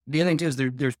the other thing too is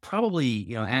there's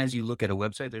probably, as you look at a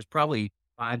website, there's probably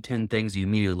 5, 10 things you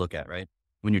immediately look at, right?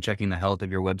 When you're checking the health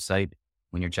of your website,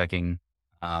 when you're checking,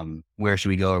 where should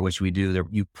we go or what should we do there,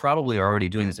 you probably are already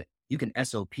doing this. You can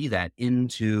SOP that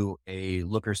into a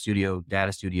Looker Studio,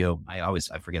 Data Studio. I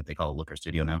forget they call it Looker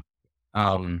Studio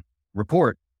now,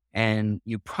 report, and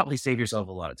you probably save yourself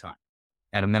a lot of time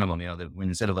at a minimum, that when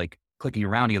instead of like clicking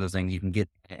around to those things, you can get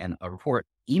a report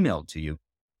emailed to you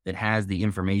that has the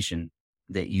information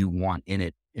that you want in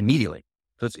it immediately.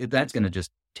 So that's going to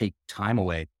just take time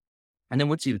away. And then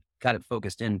once you've got it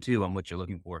focused in too on what you're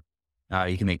looking for,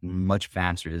 you can make much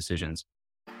faster decisions.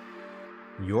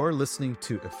 You're listening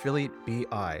to Affiliate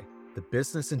BI, the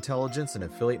business intelligence and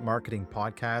affiliate marketing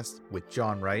podcast with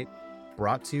John Wright,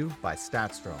 brought to you by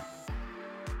StatsDrone.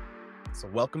 So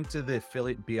welcome to the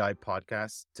Affiliate BI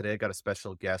podcast. Today I got a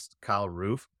special guest, Kyle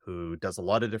Roof, who does a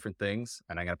lot of different things.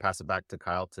 And I'm going to pass it back to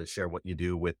Kyle to share what you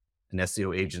do with an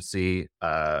SEO agency,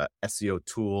 SEO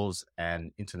tools,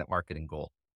 and internet marketing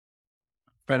goal.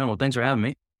 Right on. Well, thanks for having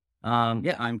me.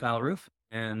 I'm Kyle Roof,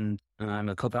 and I'm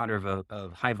a co-founder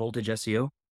of High Voltage SEO.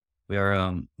 We are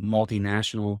a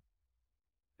multinational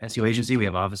SEO agency. We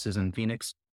have offices in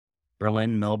Phoenix,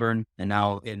 Berlin, Melbourne, and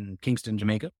now in Kingston,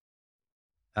 Jamaica.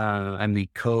 I'm the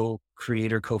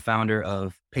co-founder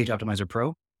of Page Optimizer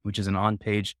Pro, which is an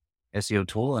on-page SEO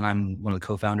tool. And I'm one of the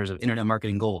co-founders of Internet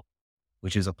Marketing Gold,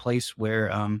 which is a place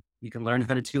where you can learn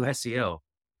how to do SEO.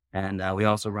 And we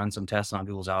also run some tests on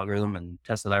Google's algorithm and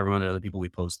tests that I run to other people we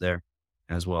post there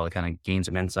as well to kind of gain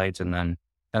some insights. And then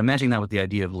matching that with the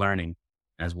idea of learning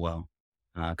as well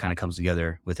kind of comes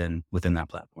together within that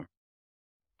platform.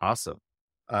 Awesome.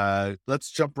 Let's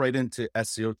jump right into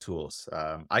SEO tools.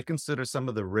 I consider some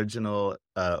of the original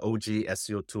OG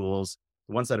SEO tools,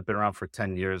 the ones that have been around for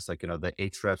 10 years, like, the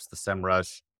Ahrefs, the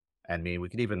SEMrush, and we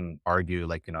could even argue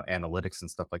like, analytics and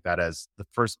stuff like that as the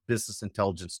first business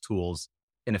intelligence tools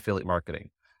in affiliate marketing.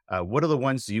 What are the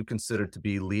ones you consider to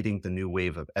be leading the new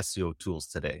wave of SEO tools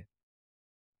today?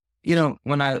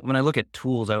 When I look at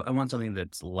tools, I want something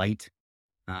that's light,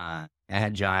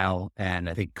 agile, and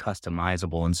I think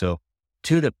customizable. And so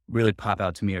two that really pop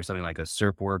out to me are something like a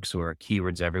SERPworks or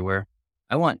Keywords Everywhere.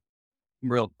 I want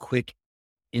real quick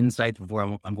insights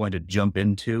before I'm going to jump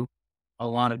into a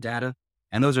lot of data.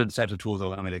 And those are the types of tools that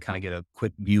allow me to kind of get a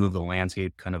quick view of the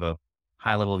landscape, kind of a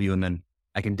high level view. And then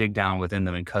I can dig down within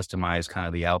them and customize kind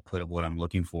of the output of what I'm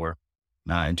looking for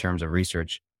in terms of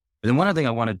research. But then one other thing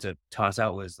I wanted to toss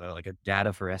out was like a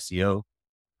data for SEO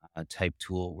type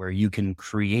tool where you can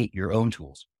create your own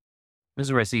tools. This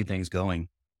is where I see things going.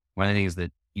 One of the things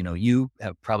that, you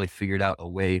have probably figured out a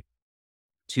way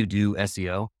to do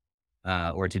SEO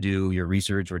or to do your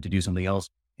research or to do something else.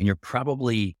 And you're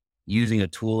probably using a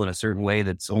tool in a certain way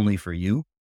that's only for you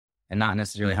and not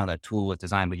necessarily how that tool was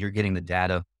designed, but you're getting the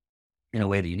data in a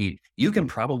way that you need. You can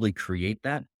probably create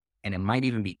that, and it might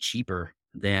even be cheaper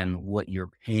than what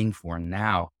you're paying for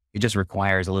now. It just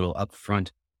requires a little upfront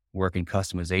work and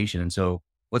customization. And so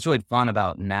what's really fun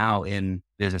about now in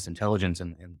business intelligence,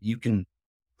 and you can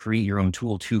create your own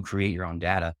tool to create your own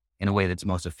data in a way that's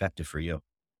most effective for you.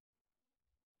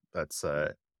 That's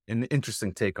an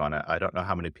interesting take on it. I don't know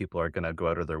how many people are going to go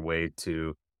out of their way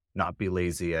to not be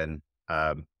lazy and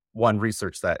one,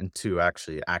 research that, and two,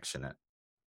 actually action it.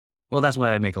 Well, that's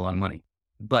why I make a lot of money,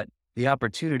 but the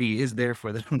opportunity is there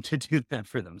for them to do that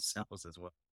for themselves as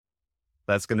well.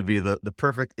 That's going to be the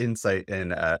perfect insight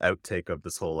and outtake of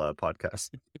this whole podcast.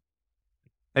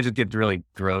 I just get really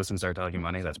gross and start talking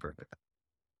money. That's perfect.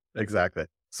 Exactly.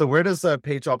 So where does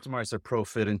Page Optimizer Pro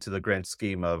fit into the grand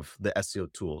scheme of the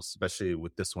SEO tools, especially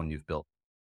with this one you've built?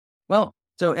 Well,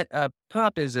 so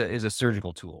POP is a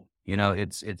surgical tool.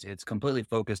 It's completely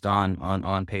focused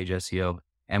on page SEO,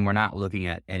 and we're not looking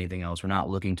at anything else. We're not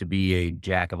looking to be a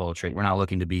jack of all trades. We're not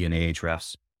looking to be an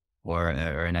Ahrefs or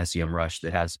an SEMrush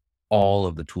that has all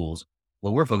of the tools.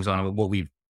 What we're focused on, what we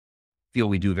feel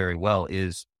we do very well,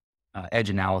 is edge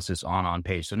analysis on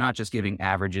page. So not just giving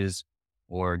averages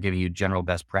or giving you general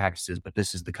best practices, but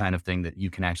this is the kind of thing that you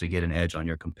can actually get an edge on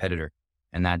your competitor.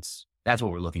 And that's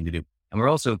what we're looking to do. And we're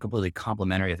also completely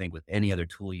complementary, I think, with any other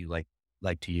tool you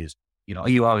like to use.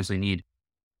 You obviously need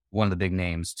one of the big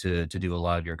names to do a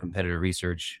lot of your competitor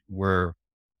research. We're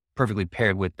perfectly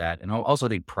paired with that. And also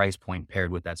the price point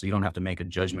paired with that. So you don't have to make a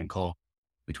judgment call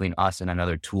between us and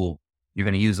another tool. You're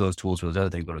going to use those tools for those other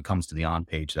things, but when it comes to the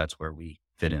on-page, that's where we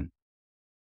fit in.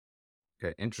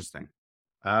 Okay, interesting.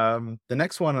 The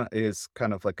next one is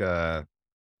kind of like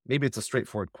maybe it's a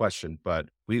straightforward question, but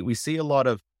we see a lot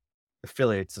of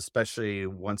affiliates, especially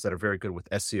ones that are very good with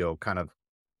SEO, kind of,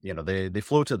 they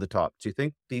flow to the top. Do you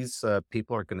think these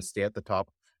people are going to stay at the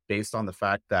top based on the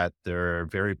fact that they're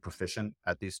very proficient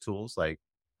at these tools. Like,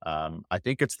 I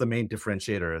think it's the main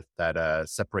differentiator that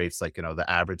separates, like, the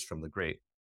average from the great.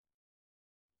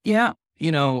 Yeah.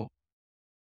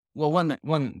 Well,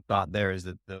 one thought there is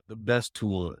that the best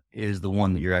tool is the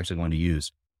one that you're actually going to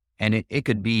use. And it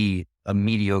could be a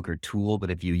mediocre tool,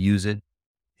 but if you use it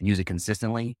and use it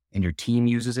consistently and your team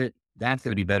uses it, that's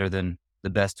going to be better than the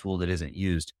best tool that isn't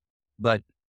used. But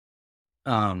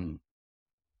um,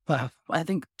 well, I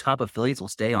think top affiliates will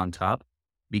stay on top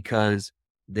because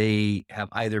they have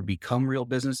either become real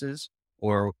businesses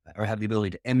or have the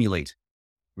ability to emulate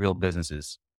real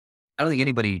businesses. I don't think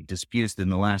anybody disputes that in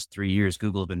the last 3 years,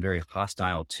 Google has been very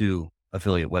hostile to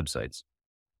affiliate websites.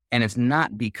 And it's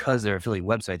not because they're affiliate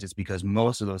websites. It's because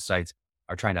most of those sites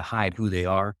are trying to hide who they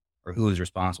are or who is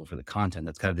responsible for the content.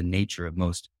 That's kind of the nature of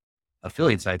most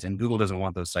affiliate sites. And Google doesn't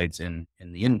want those sites in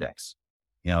the index.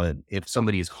 If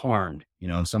somebody is harmed,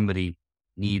 if somebody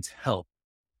needs help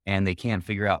and they can't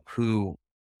figure out who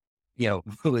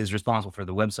is responsible for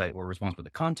the website or responsible for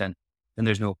the content, then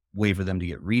there's no way for them to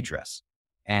get redress.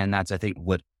 And that's, I think,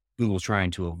 what Google's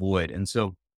trying to avoid. And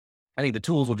so I think the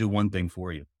tools will do one thing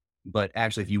for you. But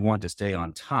actually, if you want to stay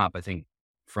on top, I think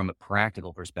from a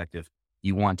practical perspective,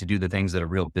 you want to do the things that a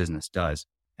real business does.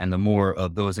 And the more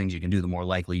of those things you can do, the more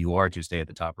likely you are to stay at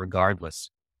the top,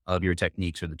 regardless of your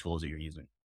techniques or the tools that you're using.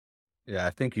 Yeah,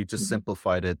 I think you just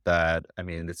simplified it. That, I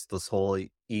mean, it's this whole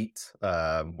eat,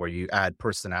 where you add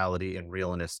personality and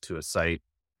realness to a site.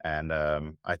 And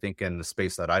I think in the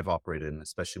space that I've operated in,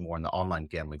 especially more in the online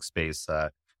gambling space,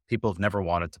 people have never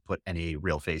wanted to put any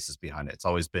real faces behind it. It's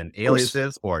always been Of course.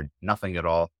 aliases or nothing at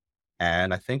all.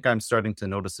 And I think I'm starting to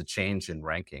notice a change in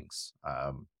rankings.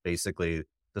 Basically,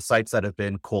 the sites that have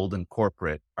been cold and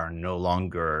corporate are no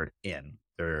longer in.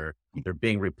 They're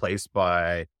being replaced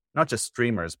by not just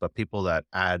streamers, but people that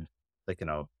add, like,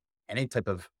 any type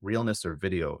of realness or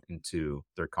video into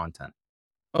their content.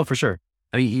 Oh, for sure.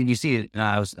 I mean, you see it.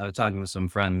 I was talking with some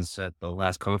friends at the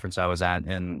last conference I was at,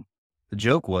 and the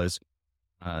joke was,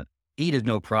 eat is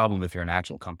no problem if you're an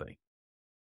actual company.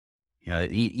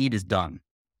 Eat is done.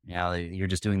 You're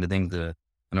just doing the things that,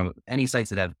 any sites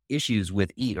that have issues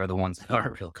with eat are the ones that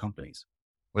aren't real companies,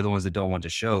 or the ones that don't want to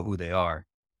show who they are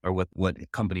or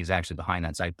what company is actually behind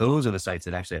that site. Those are the sites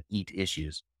that actually have eat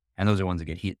issues. And those are ones that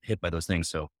get hit by those things.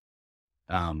 So,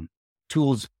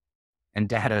 tools and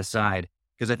data aside,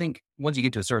 because I think once you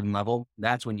get to a certain level,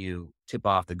 that's when you tip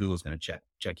off that Google's going to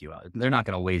check you out. They're not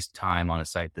going to waste time on a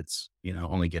site that's,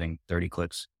 only getting 30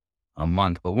 clicks a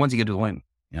month. But once you get to the point,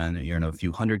 and you're in a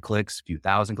few hundred clicks, a few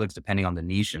thousand clicks, depending on the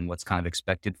niche and what's kind of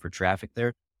expected for traffic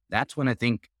there, that's when I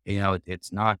think,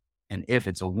 it's not an if,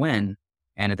 it's a when.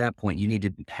 And at that point, you need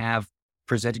to have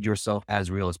presented yourself as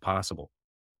real as possible.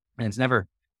 And it's never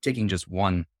taking just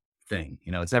one thing,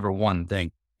 it's never one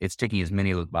thing. It's ticking as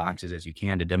many of those boxes as you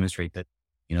can to demonstrate that,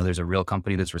 there's a real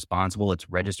company that's responsible. It's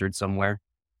registered somewhere,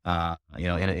 in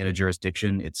a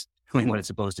jurisdiction. It's doing what it's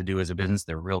supposed to do as a business.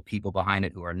 There are real people behind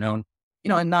it who are known,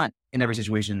 and not in every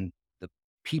situation, the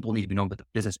people need to be known, but the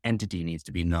business entity needs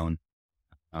to be known.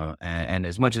 And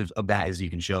as much of that as you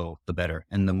can show, the better.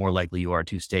 And the more likely you are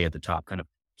to stay at the top, kind of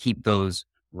keep those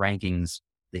rankings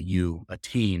that you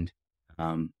attained,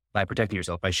 by protecting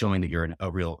yourself, by showing that you're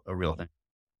a real thing.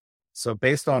 So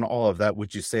based on all of that,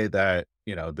 would you say that,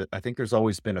 I think there's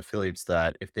always been affiliates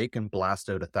that if they can blast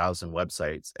out 1,000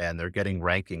 websites and they're getting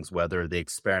rankings, whether they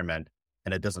experiment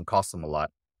and it doesn't cost them a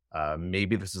lot,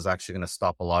 maybe this is actually going to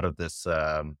stop a lot of this,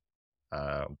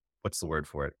 what's the word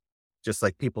for it? Just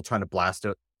like people trying to blast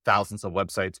out thousands of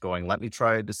websites going, let me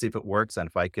try to see if it works. And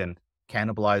if I can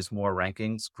cannibalize more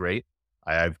rankings, great.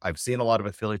 I've seen a lot of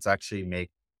affiliates actually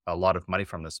make a lot of money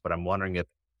from this, but I'm wondering if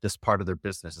this part of their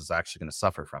business is actually going to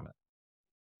suffer from it.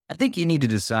 I think you need to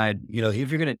decide,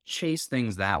 if you're going to chase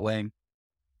things that way,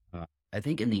 I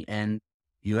think in the end,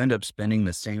 you end up spending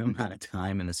the same amount of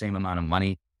time and the same amount of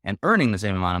money and earning the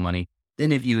same amount of money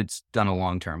than if you had done a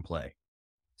long-term play.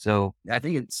 So I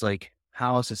think it's like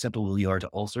how susceptible you are to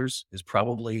ulcers is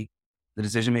probably the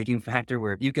decision-making factor,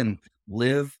 where if you can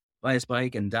live by a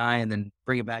spike and die and then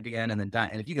bring it back again and then die,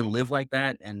 and if you can live like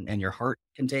that and your heart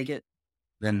can take it,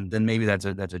 then maybe that's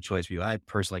a choice for you. I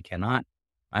personally cannot.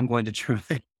 I'm going to try,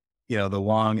 the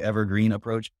long evergreen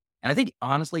approach. And I think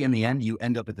honestly, in the end, you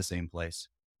end up at the same place.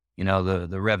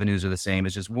 The revenues are the same.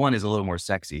 It's just one is a little more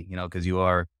sexy, because you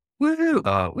are, woo,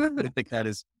 I think that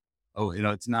is,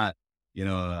 it's not,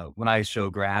 when I show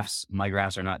graphs, my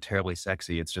graphs are not terribly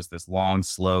sexy. It's just this long,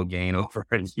 slow gain over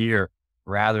a year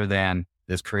rather than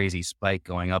this crazy spike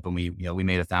going up. And we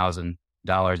made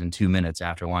 $1,000 in 2 minutes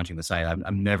after launching the site.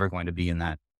 I'm never going to be in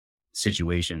that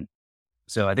situation.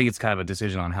 So I think it's kind of a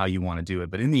decision on how you want to do it.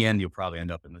 But in the end, you'll probably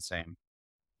end up in the same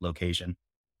location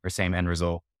or same end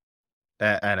result.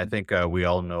 And I think we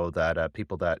all know that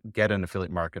people that get in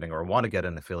affiliate marketing or want to get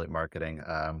in affiliate marketing,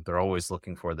 they're always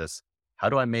looking for this. How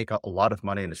do I make a lot of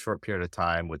money in a short period of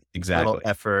time with little Exactly.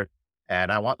 effort?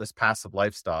 And I want this passive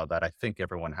lifestyle that I think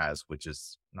everyone has, which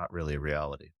is not really a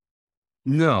reality.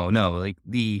 No, no.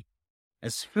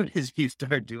 As soon as you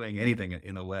start doing anything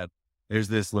in the web, there's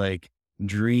this like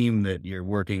dream that you're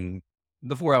working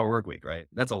the 4-hour work week, right?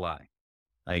 That's a lie.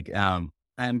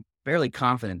 I'm fairly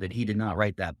confident that he did not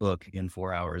write that book in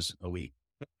 4 hours a week.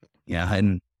 Yeah.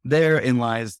 And therein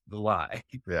lies the lie.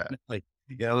 Yeah.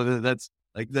 That's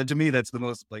like that to me, that's the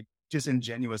most like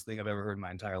disingenuous thing I've ever heard in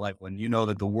my entire life. When you know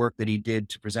that the work that he did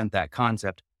to present that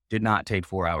concept did not take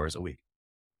 4 hours a week.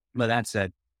 But that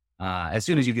said, as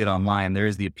soon as you get online, there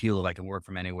is the appeal of I can work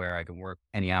from anywhere. I can work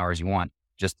any hours you want.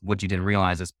 Just what you didn't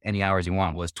realize is any hours you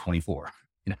want was 24.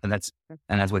 And that's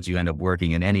what you end up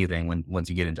working in anything once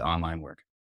you get into online work.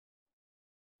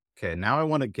 Okay, now I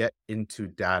want to get into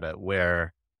data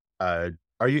where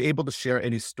are you able to share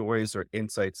any stories or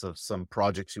insights of some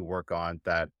projects you work on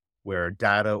that where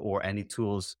data or any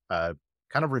tools kind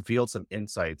of revealed some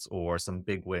insights or some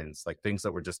big wins, like things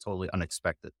that were just totally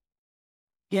unexpected?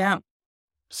 Yeah.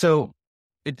 So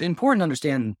it's important to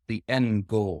understand the end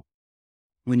goal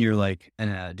when you're like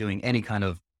doing any kind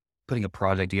of putting a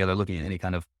project together, looking at any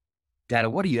kind of data.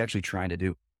 What are you actually trying to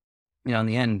do? In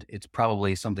the end, it's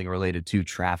probably something related to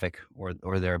traffic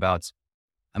or thereabouts.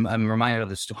 I'm reminded of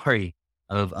the story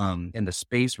of in the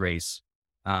space race,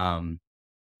 um,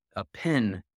 a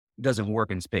pin doesn't work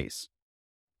in space.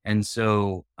 And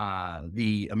so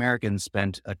the Americans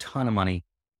spent a ton of money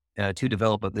to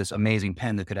develop this amazing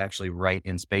pen that could actually write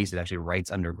in space. It actually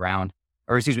writes underground,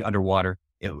 or excuse me, underwater.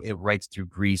 It writes through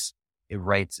grease. It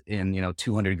writes in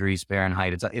 200 degrees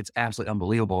Fahrenheit. It's absolutely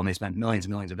unbelievable, and they spent millions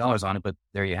and millions of dollars on it. But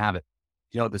there you have it.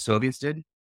 You know what the Soviets did?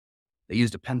 They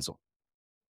used a pencil.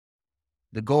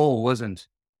 The goal wasn't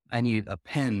I need a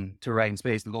pen to write in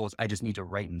space. The goal is I just need to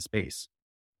write in space,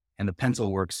 and the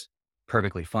pencil works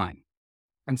perfectly fine.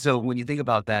 And so when you think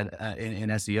about that in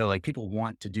SEO, like people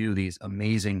want to do these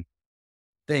amazing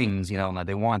things, and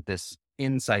they want this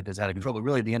insight that's out of control. But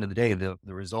really, at the end of the day, the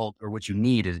result or what you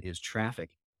need is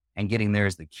traffic, and getting there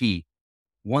is the key.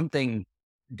 One thing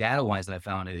data wise that I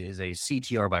found is a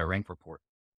CTR by rank report.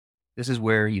 This is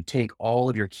where you take all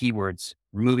of your keywords,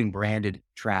 removing branded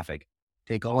traffic,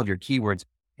 take all of your keywords,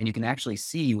 and you can actually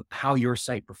see how your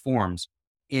site performs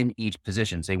in each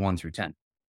position, say 1 through 10.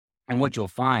 And what you'll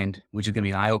find, which is going to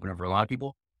be an eye opener for a lot of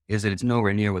people, is that it's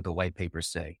nowhere near what the white papers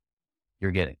say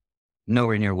you're getting.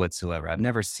 Nowhere near whatsoever. I've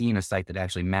never seen a site that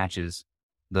actually matches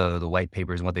the white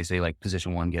papers and what they say, like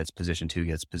position 1 gets, position 2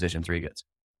 gets, position 3 gets.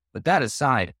 But that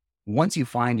aside, once you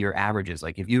find your averages,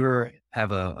 like if you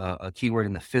have a keyword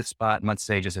in the 5th spot, let's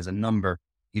say just as a number,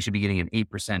 you should be getting an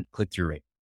 8% click-through rate.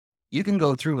 You can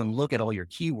go through and look at all your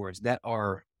keywords that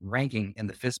are ranking in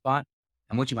the 5th spot.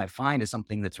 And what you might find is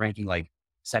something that's ranking like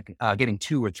getting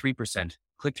 2 or 3%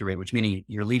 click-through rate, which meaning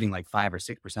you're leaving like 5 or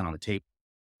 6% on the tape.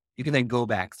 You can then go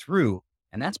back through,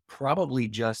 and that's probably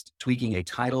just tweaking a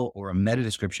title or a meta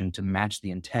description to match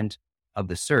the intent of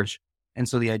the search. And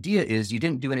so the idea is you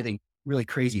didn't do anything really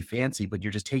crazy fancy, but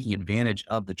you're just taking advantage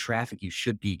of the traffic you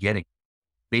should be getting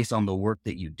based on the work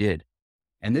that you did.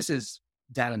 And this is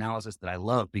data analysis that I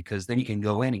love, because then you can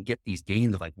go in and get these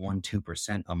gains of like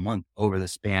 1-2% a month over the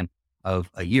span of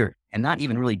a year and not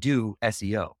even really do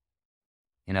SEO.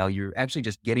 You're actually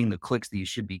just getting the clicks that you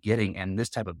should be getting. And this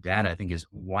type of data, I think, is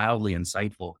wildly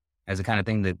insightful as the kind of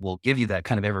thing that will give you that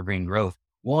kind of evergreen growth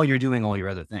while you're doing all your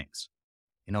other things.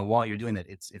 While you're doing that,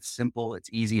 it's simple, it's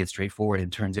easy, it's straightforward,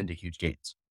 and turns into huge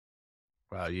gains.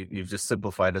 Wow, you've just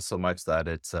simplified it so much that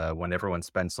it's when everyone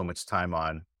spends so much time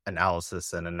on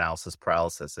analysis and analysis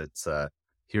paralysis, it's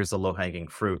here's a low hanging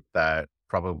fruit that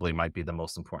probably might be the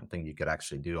most important thing you could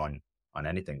actually do on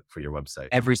anything for your website.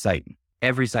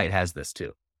 Every site has this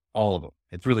too. All of them.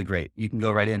 It's really great. You can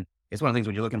go right in. It's one of the things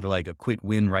when you're looking for like a quick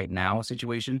win right now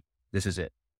situation, this is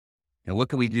it. What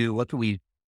can we do? What can we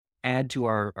add to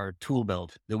our tool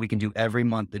belt that we can do every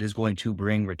month that is going to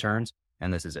bring returns?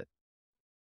 And this is it.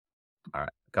 All right.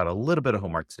 Got a little bit of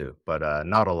homework to do, but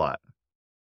not a lot.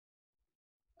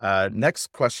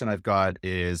 Next question I've got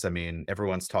is,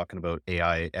 everyone's talking about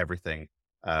AI, everything.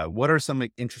 What are some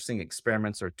interesting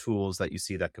experiments or tools that you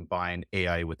see that combine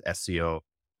AI with SEO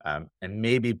and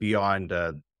maybe beyond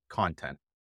content?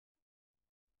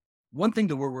 One thing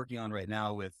that we're working on right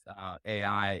now with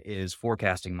AI is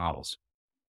forecasting models.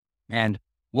 And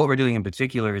what we're doing in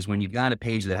particular is when you've got a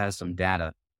page that has some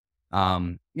data,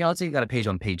 let's say you got a page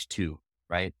on page 2,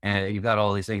 right? And you've got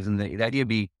all these things. And the idea would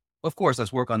be, well, of course,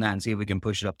 let's work on that and see if we can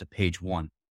push it up to page one.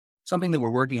 Something that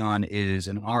we're working on is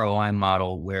an ROI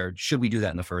model where should we do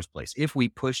that in the first place? If we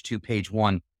push to page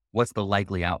one, what's the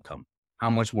likely outcome? How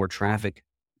much more traffic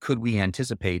could we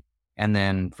anticipate? And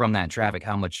then from that traffic,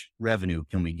 how much revenue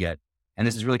can we get? And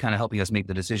this is really kind of helping us make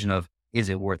the decision of, is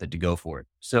it worth it to go for it?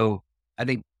 So I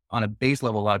think on a base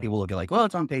level, a lot of people look at like, well,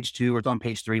 it's on page 2 or it's on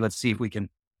page 3. Let's see if we can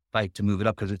fight to move it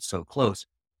up because it's so close.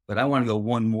 But I want to go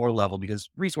one more level because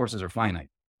resources are finite.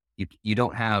 You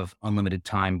don't have unlimited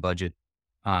time, budget,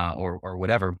 or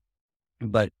whatever.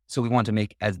 But so we want to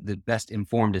make as the best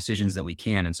informed decisions that we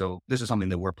can. And so this is something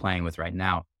that we're playing with right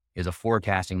now, is a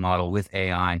forecasting model with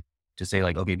AI to say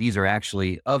like, okay, these are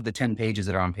actually, of the 10 pages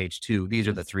that are on page 2, these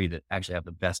are the 3 that actually have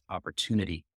the best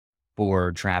opportunity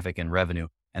for traffic and revenue.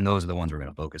 And those are the ones we're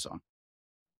going to focus on.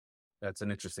 That's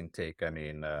an interesting take. I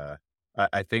mean,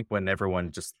 I think when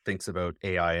everyone just thinks about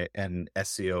AI and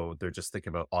SEO, they're just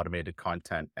thinking about automated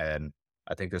content. And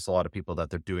I think there's a lot of people that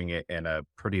they're doing it in a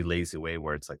pretty lazy way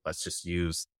where it's like, let's just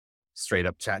use straight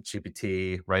up chat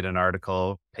GPT, write an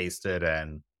article, paste it,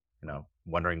 and,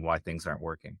 wondering why things aren't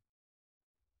working.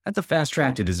 That's a fast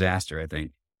track to disaster, I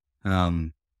think.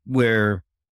 Where,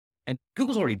 and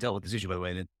Google's already dealt with this issue, by the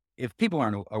way. And if people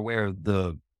aren't aware,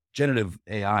 the generative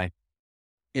AI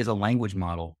is a language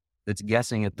model that's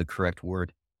guessing at the correct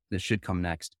word that should come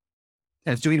next.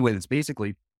 And it's doing it with, it's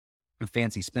basically a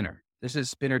fancy spinner. This is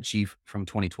Spinner Chief from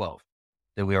 2012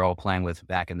 that we were all playing with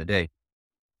back in the day.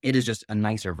 It is just a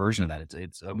nicer version of that.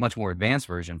 It's a much more advanced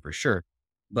version for sure,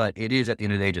 but it is at the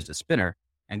end of the day just a spinner.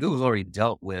 And Google's already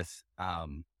dealt with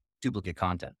duplicate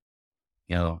content.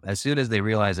 As soon as they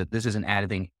realize that this isn't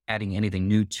adding anything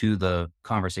new to the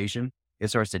conversation, it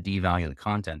starts to devalue the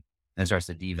content and it starts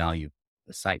to devalue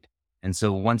the site. And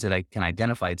so once it can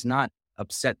identify, it's not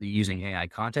upset that you're using AI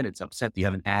content, it's upset that you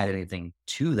haven't added anything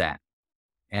to that.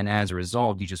 And as a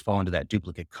result, you just fall into that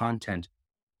duplicate content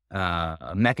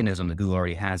mechanism that Google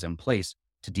already has in place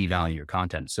to devalue your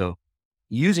content. So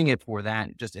using it for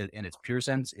that, just in its pure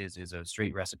sense, is a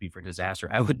straight recipe for disaster.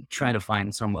 I would try to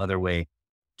find some other way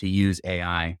to use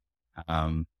AI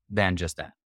than just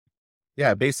that.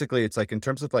 Yeah, basically, it's like in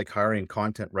terms of like hiring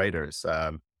content writers,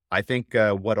 I think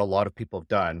what a lot of people have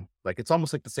done, like it's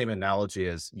almost like the same analogy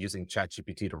as using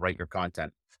ChatGPT to write your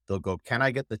content. They'll go, can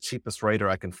I get the cheapest writer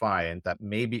I can find that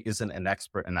maybe isn't an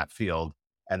expert in that field?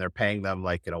 And they're paying them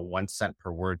like, 1 cent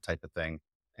per word type of thing.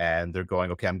 And they're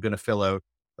going, okay, I'm going to fill out,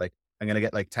 like, I'm going to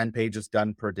get like 10 pages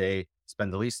done per day,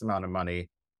 spend the least amount of money.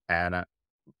 And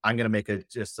I'm going to make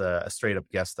just a straight up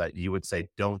guess that you would say,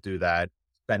 don't do that,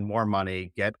 spend more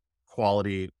money, get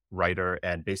quality writer,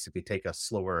 and basically take a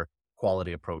slower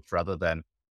quality approach rather than,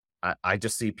 I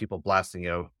just see people blasting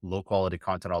low quality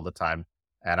content all the time.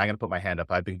 And I'm going to put my hand up.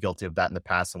 I've been guilty of that in the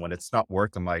past. And when it's not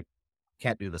worked, I'm like,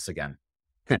 can't do this again.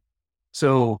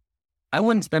 So I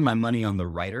wouldn't spend my money on the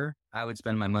writer. I would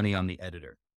spend my money on the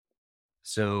editor.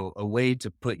 So a way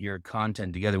to put your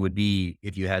content together would be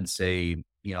if you had, say,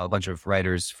 a bunch of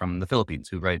writers from the Philippines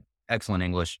who write excellent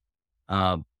English,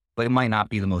 but it might not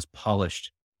be the most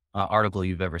polished article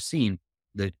you've ever seen.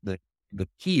 The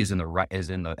key is in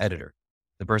the editor,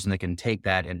 the person that can take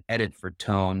that and edit for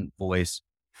tone, voice,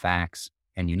 facts,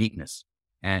 and uniqueness.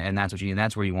 And that's what you need.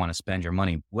 That's where you want to spend your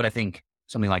money. What I think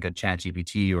something like a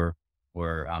ChatGPT or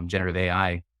generative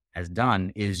AI has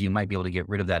done is you might be able to get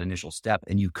rid of that initial step,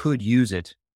 and you could use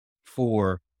it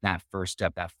for that first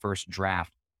step, that first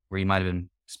draft, where you might have been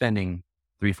spending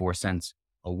 3-4 cents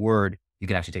a word. You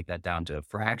can actually take that down to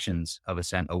fractions of a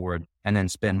cent a word, and then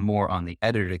spend more on the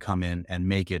editor to come in and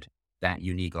make it that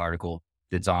unique article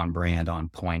that's on brand, on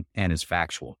point, and is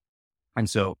factual. And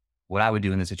so what I would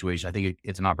do in this situation, I think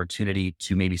it's an opportunity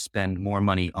to maybe spend more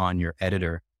money on your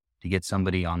editor to get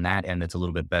somebody on that end that's a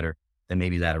little bit better than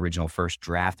maybe that original first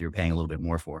draft you're paying a little bit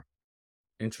more for.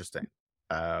 Interesting.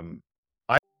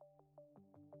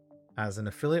 As an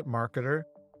affiliate marketer,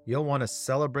 you'll want to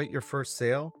celebrate your first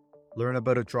sale, learn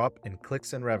about a drop in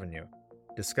clicks and revenue,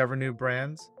 discover new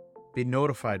brands, be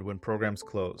notified when programs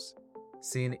close,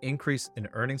 see an increase in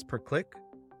earnings per click,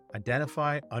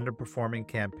 identify underperforming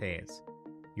campaigns.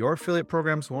 Your affiliate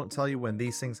programs won't tell you when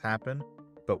these things happen,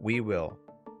 but we will.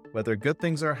 Whether good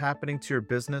things are happening to your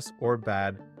business or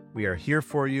bad, we are here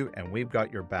for you and we've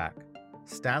got your back.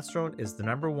 StatsDrone is the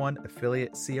 #1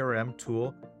 affiliate CRM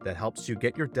tool that helps you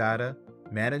get your data,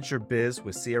 manage your biz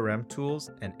with CRM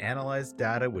tools, and analyze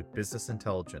data with business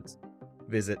intelligence.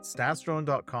 Visit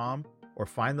statsdrone.com or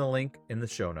find the link in the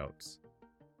show notes.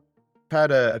 I've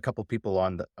had a couple people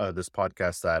on this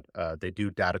podcast that they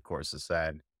do data courses,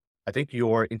 and I think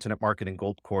your internet marketing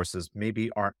gold courses maybe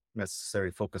aren't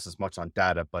necessarily focused as much on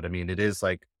data, but I mean, it is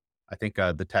like, I think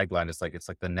the tagline is like, it's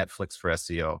like the Netflix for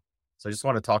SEO. So I just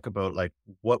want to talk about like,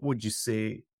 what would you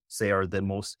say are the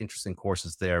most interesting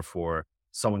courses there for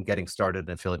someone getting started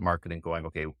in affiliate marketing going,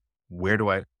 okay, where do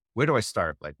I, where do I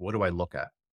start? Like, what do I look at?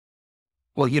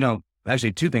 Well,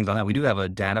 actually two things on that. We do have a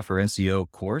data for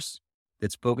SEO course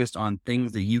that's focused on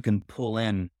things that you can pull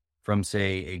in from,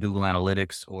 say, a Google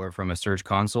Analytics or from a search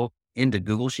console into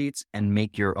Google Sheets and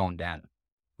make your own data,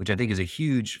 which I think is a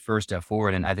huge first step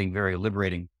forward. And I think very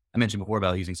liberating. I mentioned before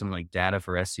about using something like data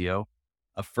for SEO.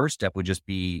 A first step would just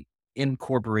be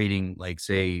incorporating, like,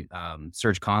 say,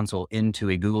 search console into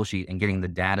a Google Sheet and getting the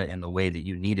data in the way that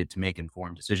you need it to make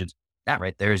informed decisions. That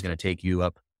right there is going to take you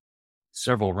up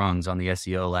several rungs on the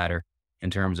SEO ladder in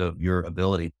terms of your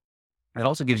ability. It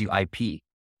also gives you IP.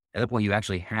 At that point, you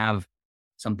actually have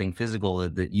something physical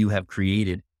that you have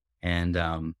created. And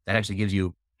that actually gives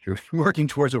you, you're working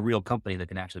towards a real company that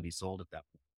can actually be sold at that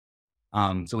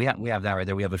point. So we have that right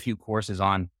there. We have a few courses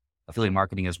on affiliate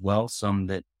marketing as well. Some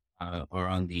that are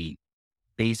on the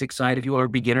basic side, if you will, or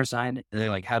beginner side.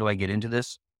 They're like, how do I get into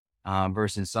this?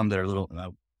 Versus some that are a little,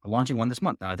 we're launching one this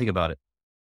month. Now I think about it,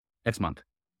 next month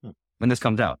Hmm. when this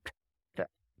comes out. Okay.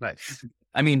 Nice.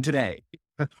 I mean, today.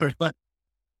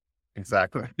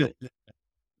 Exactly.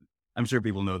 I'm sure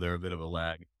people know they're a bit of a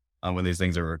lag on when these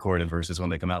things are recorded versus when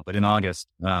they come out. But in August,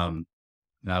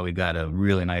 now we've got a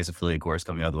really nice affiliate course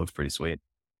coming out that looks pretty sweet.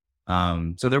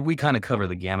 So there, we kind of cover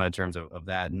the gamut in terms of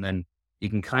that. And then you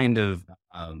can kind of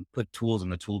put tools in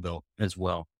the tool belt as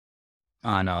well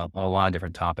on a lot of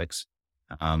different topics.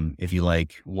 If you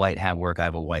like white hat work, I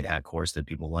have a white hat course that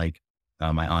people like.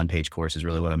 My on-page course is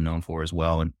really what I'm known for as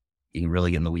well. And you can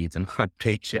really get in the weeds and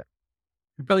on-page.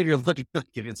 Probably if you're looking,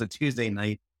 if it's a Tuesday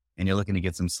night and you're looking to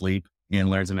get some sleep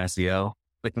and learn some SEO,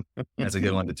 that's a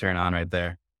good one to turn on right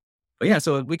there. But yeah,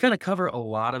 so we kind of cover a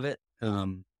lot of it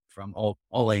from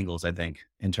all angles, I think,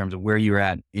 in terms of where you're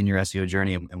at in your SEO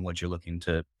journey and what you're looking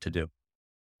to do.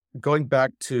 Going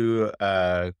back to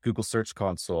Google Search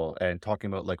Console and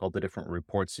talking about like all the different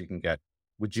reports you can get,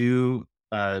 would you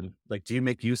like, do you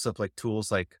make use of like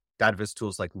tools like database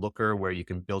tools like Looker where you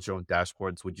can build your own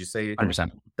dashboards? Would you say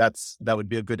 100%. that would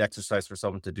be a good exercise for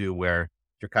someone to do where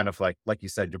you're kind of like you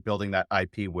said, you're building that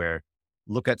IP where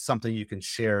look at something you can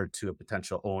share to a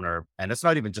potential owner. And it's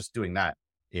not even just doing that.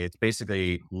 It's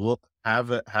basically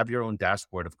have your own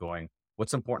dashboard of going,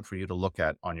 what's important for you to look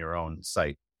at on your own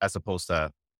site, as opposed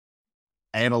to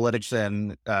analytics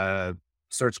and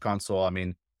search console. I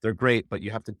mean, they're great, but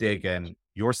you have to dig, and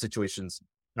your situation's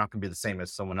not going to be the same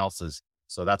as someone else's.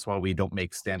 So that's why we don't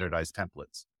make standardized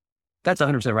templates. That's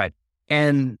 100% right.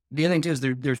 And the other thing too is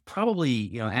there's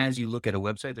probably, as you look at a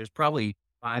website, there's probably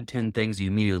 5-10 things you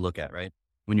immediately look at, right?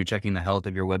 When you're checking the health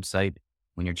of your website,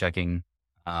 when you're checking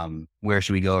where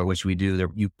should we go or what should we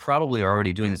do, you probably are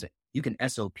already doing this. You can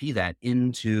SOP that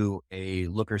into a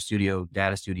Looker Studio,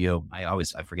 Data Studio. I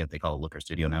forget they call it Looker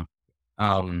Studio now,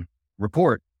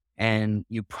 report. And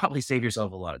you probably save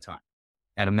yourself a lot of time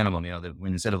at a minimum, that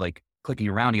when instead of like clicking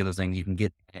around to get those things, you can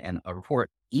get a report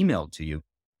emailed to you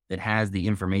that has the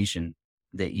information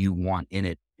that you want in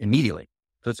it immediately.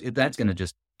 So that's going to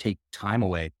just take time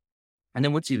away. And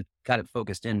then once you've got it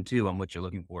focused in too on what you're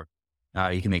looking for,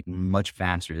 you can make much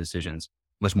faster decisions,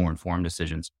 much more informed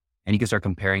decisions. And you can start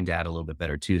comparing data a little bit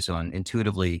better too. So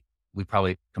intuitively, we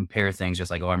probably compare things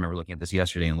just like, oh, I remember looking at this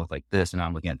yesterday and it looked like this, and now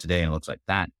I'm looking at it today and it looks like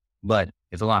that. But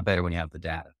it's a lot better when you have the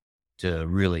data to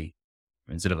really,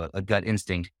 instead of a gut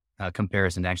instinct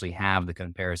comparison, to actually have the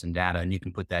comparison data, and you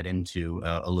can put that into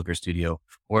a Looker Studio,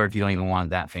 or if you don't even want it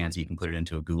that fancy, you can put it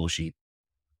into a Google Sheet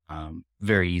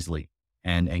very easily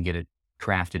and get it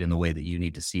crafted in the way that you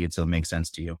need to see it so it makes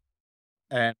sense to you.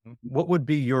 And what would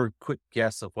be your quick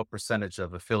guess of what percentage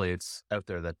of affiliates out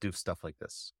there that do stuff like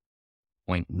this?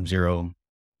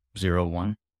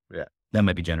 0.001. Yeah. That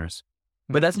might be generous,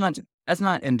 but that's not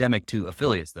endemic to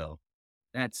affiliates though.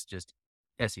 That's just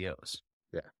SEOs.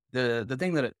 Yeah. The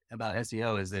thing about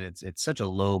SEO is that it's such a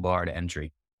low bar to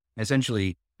entry.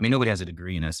 Essentially, I mean, nobody has a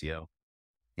degree in SEO,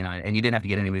 and you didn't have to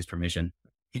get anybody's permission.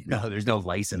 There's no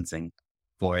licensing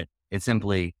for it. It's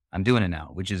simply, I'm doing it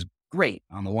now, which is great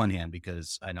on the one hand,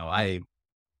 because I know I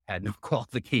had no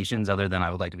qualifications other than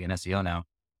I would like to be an SEO now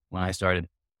when I started.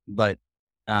 But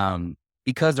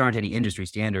because there aren't any industry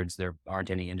standards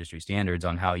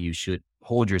on how you should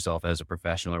hold yourself as a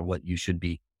professional or what you should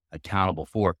be accountable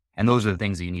for. And those are the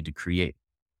things that you need to create.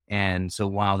 And so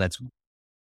while that's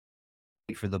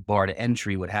for the bar to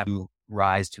entry would have to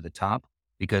rise to the top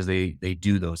because they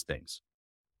do those things,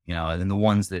 and the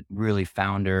ones that really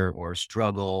founder or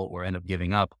struggle or end up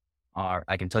giving up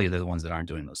I can tell you they're the ones that aren't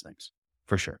doing those things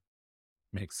for sure.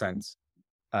 Makes sense.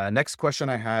 Next question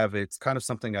I have, it's kind of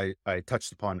something I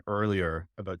touched upon earlier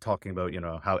about talking about,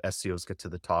 how SEOs get to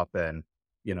the top and,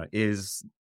 is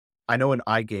I know in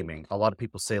iGaming, a lot of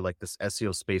people say like this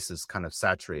SEO space is kind of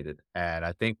saturated. And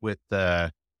I think with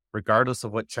regardless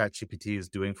of what ChatGPT is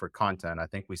doing for content, I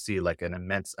think we see like an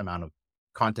immense amount of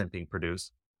content being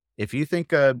produced. If you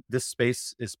think this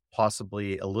space is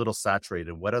possibly a little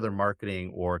saturated, what other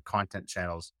marketing or content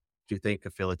channels do you think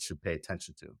affiliates should pay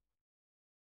attention to?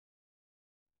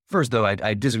 First, though,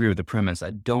 I disagree with the premise.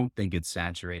 I don't think it's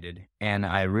saturated. And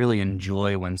I really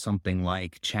enjoy when something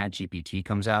like ChatGPT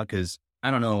comes out because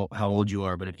I don't know how old you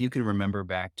are, but if you can remember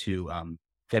back to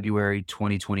February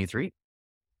 2023,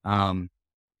 um,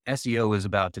 SEO is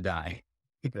about to die.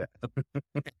 Yeah.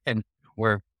 And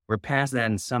we're past that.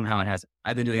 And somehow it has.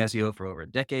 I've been doing SEO for over a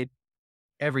decade.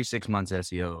 Every 6 months,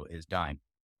 SEO is dying.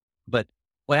 But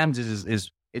what happens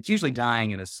is it's usually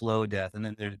dying in a slow death. And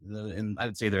then and I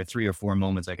would say there are 3 or 4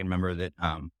 moments I can remember that,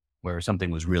 where something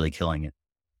was really killing it.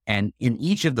 And in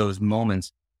each of those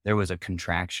moments, there was a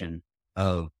contraction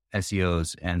of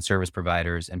SEOs and service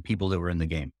providers and people that were in the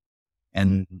game.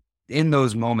 And in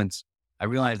those moments, I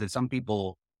realized that some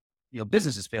people,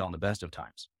 businesses fail in the best of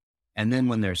times. And then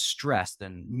when they're stressed,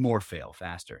 then more fail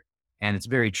faster. And it's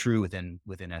very true within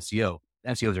SEO.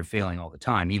 SEOs are failing all the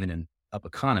time, even in up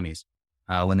economies.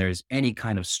 When there's any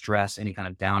kind of stress, any kind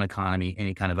of down economy,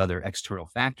 any kind of other external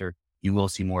factor, you will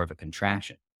see more of a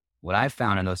contraction. What I've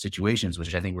found in those situations,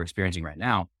 which I think we're experiencing right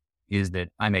now, is that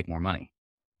I make more money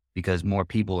because more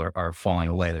people are falling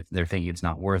away. They're thinking it's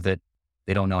not worth it.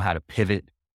 They don't know how to pivot.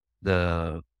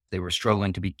 They were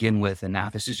struggling to begin with, and now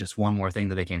this is just one more thing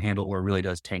that they can handle, or it really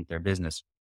does tank their business.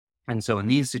 And so in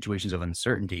these situations of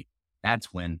uncertainty,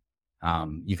 that's when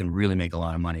you can really make a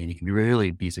lot of money and you can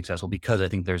really be successful because I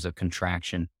think there's a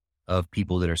contraction of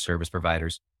people that are service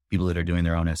providers, people that are doing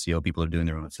their own SEO, people that are doing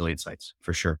their own affiliate sites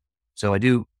for sure. So I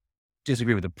do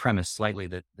disagree with the premise slightly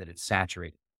that it's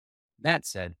saturated. That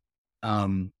said,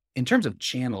 in terms of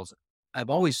channels, I've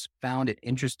always found it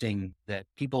interesting that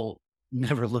people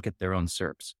never look at their own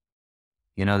SERPs.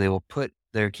 They will put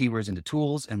their keywords into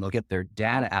tools and they'll get their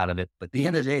data out of it. But at the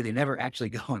end of the day, they never actually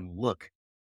go and look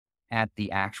at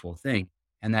the actual thing.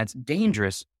 And that's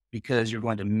dangerous because you're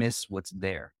going to miss what's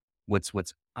there, what's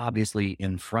obviously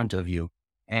in front of you.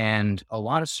 And a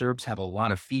lot of SERPs have a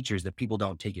lot of features that people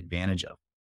don't take advantage of.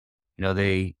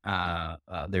 There's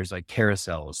like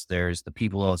carousels, there's the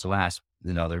people also ask,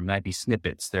 there might be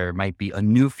snippets, there might be a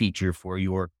new feature for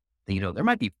there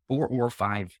might be 4 or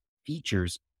 5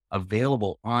 features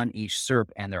available on each SERP,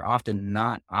 and they're often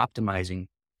not optimizing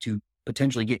to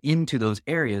potentially get into those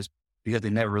areas because they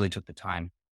never really took the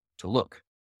time to look.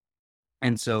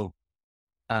 And so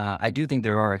I do think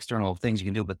there are external things you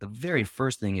can do, but the very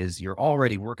first thing is you're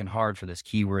already working hard for this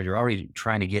keyword. You're already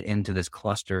trying to get into this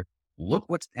cluster. Look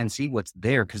and see what's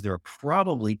there, because there are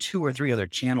probably 2 or 3 other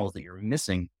channels that you're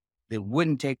missing that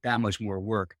wouldn't take that much more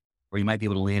work, or you might be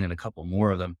able to land in a couple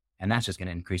more of them. And that's just going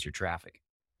to increase your traffic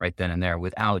right then and there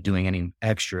without doing any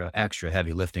extra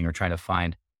heavy lifting or trying to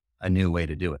find a new way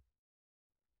to do it.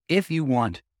 If you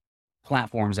want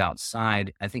platforms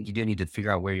outside, I think you do need to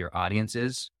figure out where your audience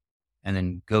is and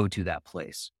then go to that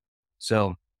place.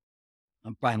 So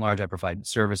by and large, I provide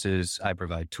services, I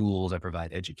provide tools, I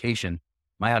provide education.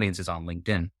 My audience is on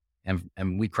LinkedIn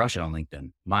and we crush it on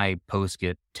LinkedIn. My posts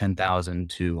get 10,000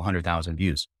 to 100,000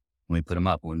 views when we put them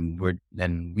up.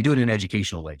 Then we do it in an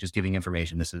educational way, just giving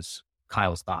information. This is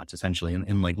Kyle's thoughts essentially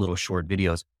in like little short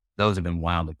videos. Those have been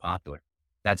wildly popular.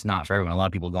 That's not for everyone. A lot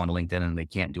of people go onto LinkedIn and they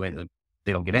can't do anything.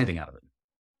 They don't get anything out of it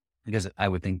because I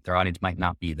would think their audience might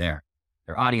not be there.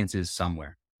 Their audience is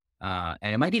somewhere. And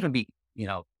it might even be,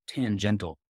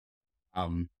 tangential.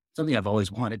 Something I've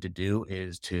always wanted to do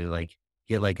is to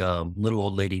get like a little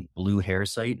old lady blue hair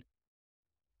site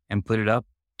and put it up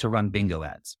to run bingo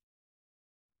ads,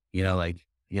 but you know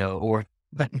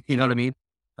what I mean?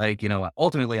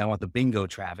 Ultimately I want the bingo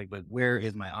traffic, but where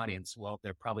is my audience? Well,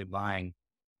 they're probably buying,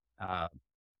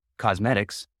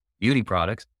 cosmetics, beauty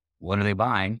products. What are they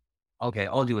buying? Okay,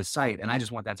 I'll do a site and I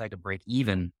just want that site to break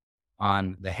even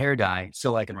on the hair dye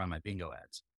so I can run my bingo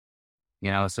ads.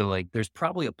 So there's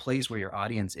probably a place where your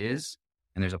audience is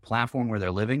and there's a platform where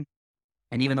they're living.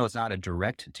 And even though it's not a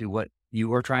direct to what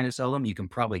you are trying to sell them, you can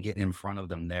probably get in front of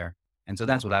them there. And so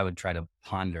that's what I would try to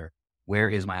ponder. Where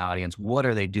is my audience? What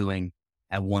are they doing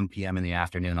at 1 p.m. in the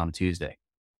afternoon on Tuesday?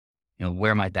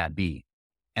 Where might that be?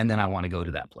 And then I want to go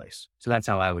to that place. So that's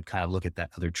how I would kind of look at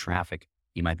that other traffic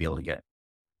you might be able to get.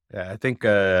 Yeah, I think,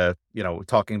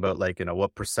 talking about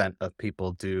what percent of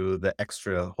people do the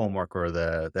extra homework or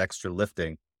the extra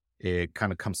lifting it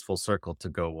kind of comes full circle to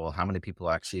go, well, how many people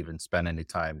actually even spend any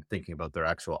time thinking about their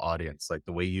actual audience? Like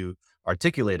the way you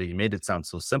articulated, you made it sound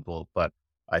so simple, but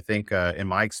I think in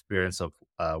my experience of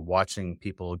watching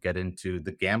people get into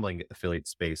the gambling affiliate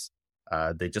space,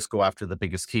 they just go after the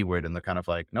biggest keyword and they're kind of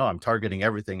like, no, I'm targeting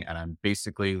everything. And I'm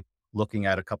basically looking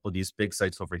at a couple of these big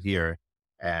sites over here.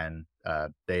 And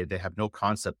they have no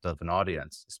concept of an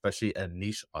audience, especially a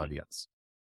niche audience.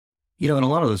 In a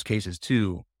lot of those cases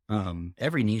too,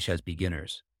 every niche has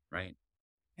beginners, right?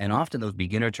 And often those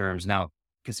beginner terms, now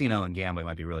casino and gambling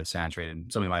might be really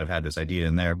saturated. Somebody might have had this idea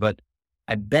in there, but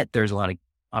I bet there's a lot of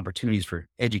opportunities for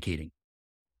educating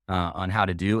on how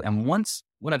to do. And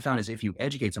what I've found is if you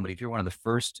educate somebody, if you're one of the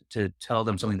first to tell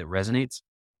them something that resonates,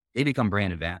 they become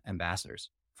brand ambassadors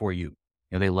for you.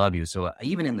 They love you. So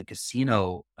even in the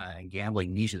casino and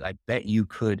gambling niches, I bet you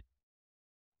could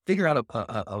figure out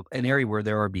an area where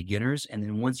there are beginners. And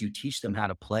then once you teach them how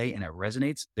to play and it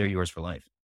resonates, they're yours for life.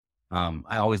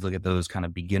 I always look at those kind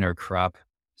of beginner crop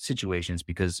situations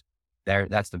because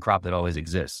that's the crop that always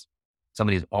exists.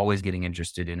 Somebody's always getting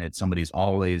interested in it. Somebody's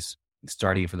always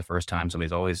starting it for the first time.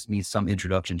 Somebody's always needs some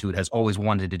introduction to it, has always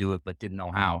wanted to do it, but didn't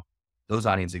know how. Those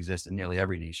audiences exist in nearly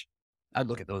every niche. I'd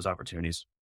look at those opportunities.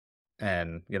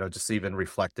 And, just even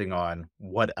reflecting on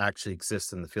what actually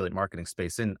exists in the affiliate marketing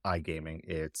space in iGaming,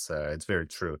 it's very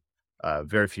true.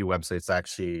 Very few websites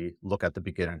actually look at the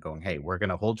beginner going, hey, we're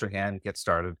going to hold your hand, get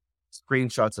started,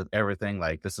 screenshots of everything.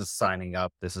 Like this is signing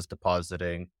up, this is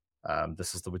depositing,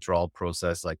 this is the withdrawal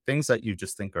process. Like things that you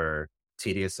just think are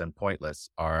tedious and pointless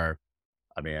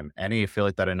any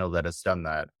affiliate that I know that has done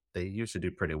that, they usually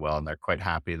do pretty well. And they're quite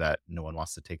happy that no one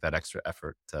wants to take that extra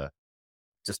effort to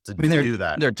do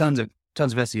that. There are tons of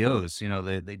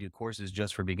SEOs, they do courses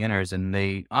just for beginners, and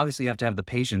they obviously have to have the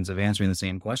patience of answering the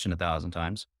same question 1,000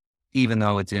 times, even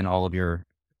though it's in all of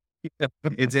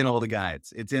it's in all the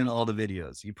guides, it's in all the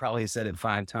videos. You probably said it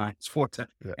 5 times, 4 times,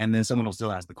 and then someone will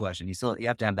still ask the question. You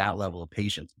have to have that level of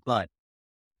patience, but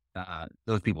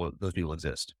those people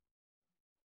exist.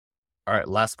 All right.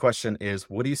 Last question is,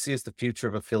 what do you see as the future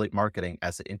of affiliate marketing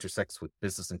as it intersects with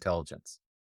business intelligence?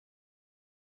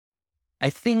 I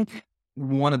think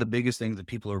one of the biggest things that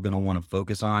people are going to want to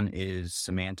focus on is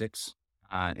semantics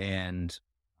and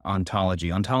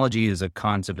ontology. Ontology is a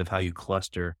concept of how you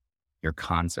cluster your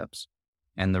concepts.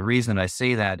 And the reason I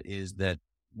say that is that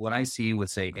what I see with,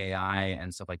 say, AI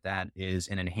and stuff like that is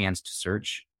an enhanced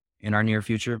search in our near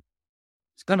future.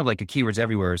 It's kind of like a keywords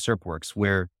everywhere SERP works,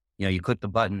 where you click the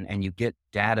button and you get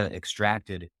data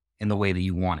extracted in the way that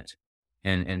you want it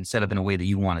and set up in a way that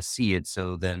you want to see it.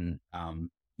 So then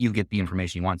you get the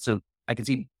information you want. So I can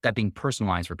see that being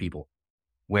personalized for people,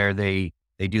 where they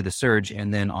do the search,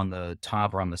 and then on the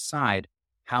top or on the side,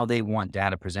 how they want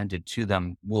data presented to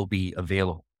them will be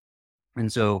available.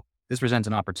 And so this presents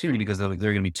an opportunity because there are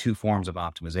going to be 2 forms of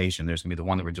optimization. There's going to be the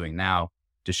one that we're doing now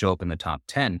to show up in the top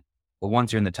 10. But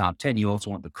once you're in the top 10, you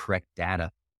also want the correct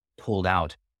data pulled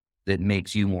out that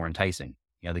makes you more enticing.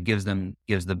 That gives the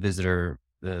visitor,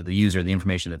 the user, the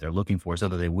information that they're looking for, so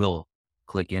that they will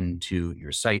click into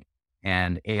your site.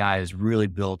 And AI is really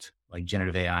built, like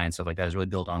generative AI and stuff like that, is really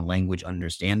built on language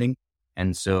understanding.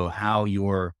 And so how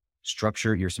your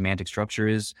semantic structure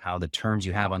is, how the terms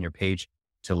you have on your page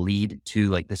to lead to,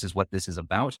 like, this is what this is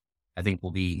about, I think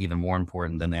will be even more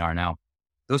important than they are now.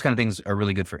 Those kind of things are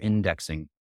really good for indexing,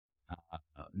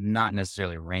 not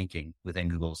necessarily ranking within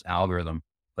Google's algorithm,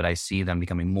 but I see them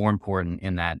becoming more important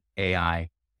in that AI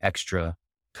extra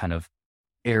kind of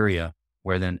area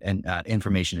where then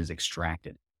information is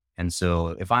extracted. And so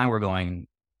if I were looking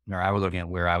at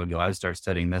where I would go, I would start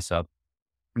studying this up,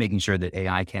 making sure that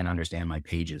AI can understand my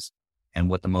pages and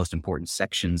what the most important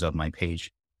sections of my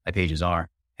pages are.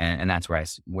 And that's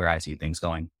where I see things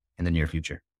going in the near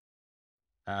future.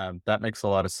 That makes a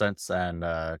lot of sense. And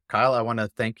Kyle, I want to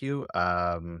thank you.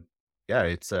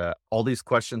 It's all these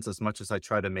questions, as much as I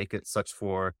try to make it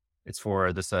it's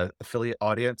for this affiliate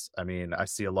audience. I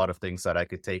see a lot of things that I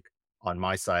could take on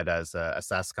my side as a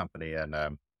SaaS company, and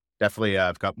definitely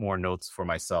I've got more notes for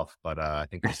myself, but I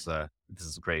think this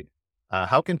is great.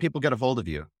 How can people get a hold of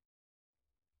you?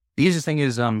 The easiest thing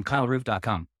is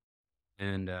kyleroof.com,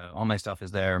 and all my stuff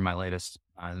is there. My latest,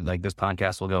 like this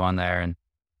podcast will go on there, and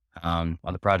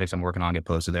other projects I'm working on get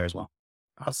posted there as well.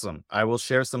 Awesome. I will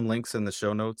share some links in the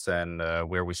show notes and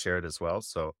where we share it as well.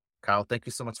 So Kyle, thank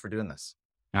you so much for doing this.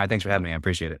 All right, thanks for having me. I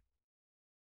appreciate it.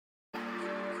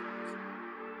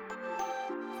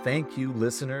 Thank you,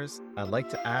 listeners. I'd like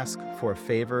to ask for a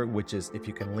favor, which is if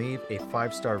you can leave a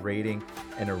 5-star rating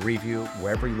and a review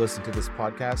wherever you listen to this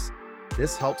podcast.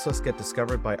 This helps us get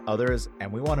discovered by others,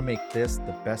 and we want to make this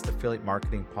the best affiliate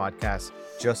marketing podcast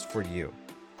just for you.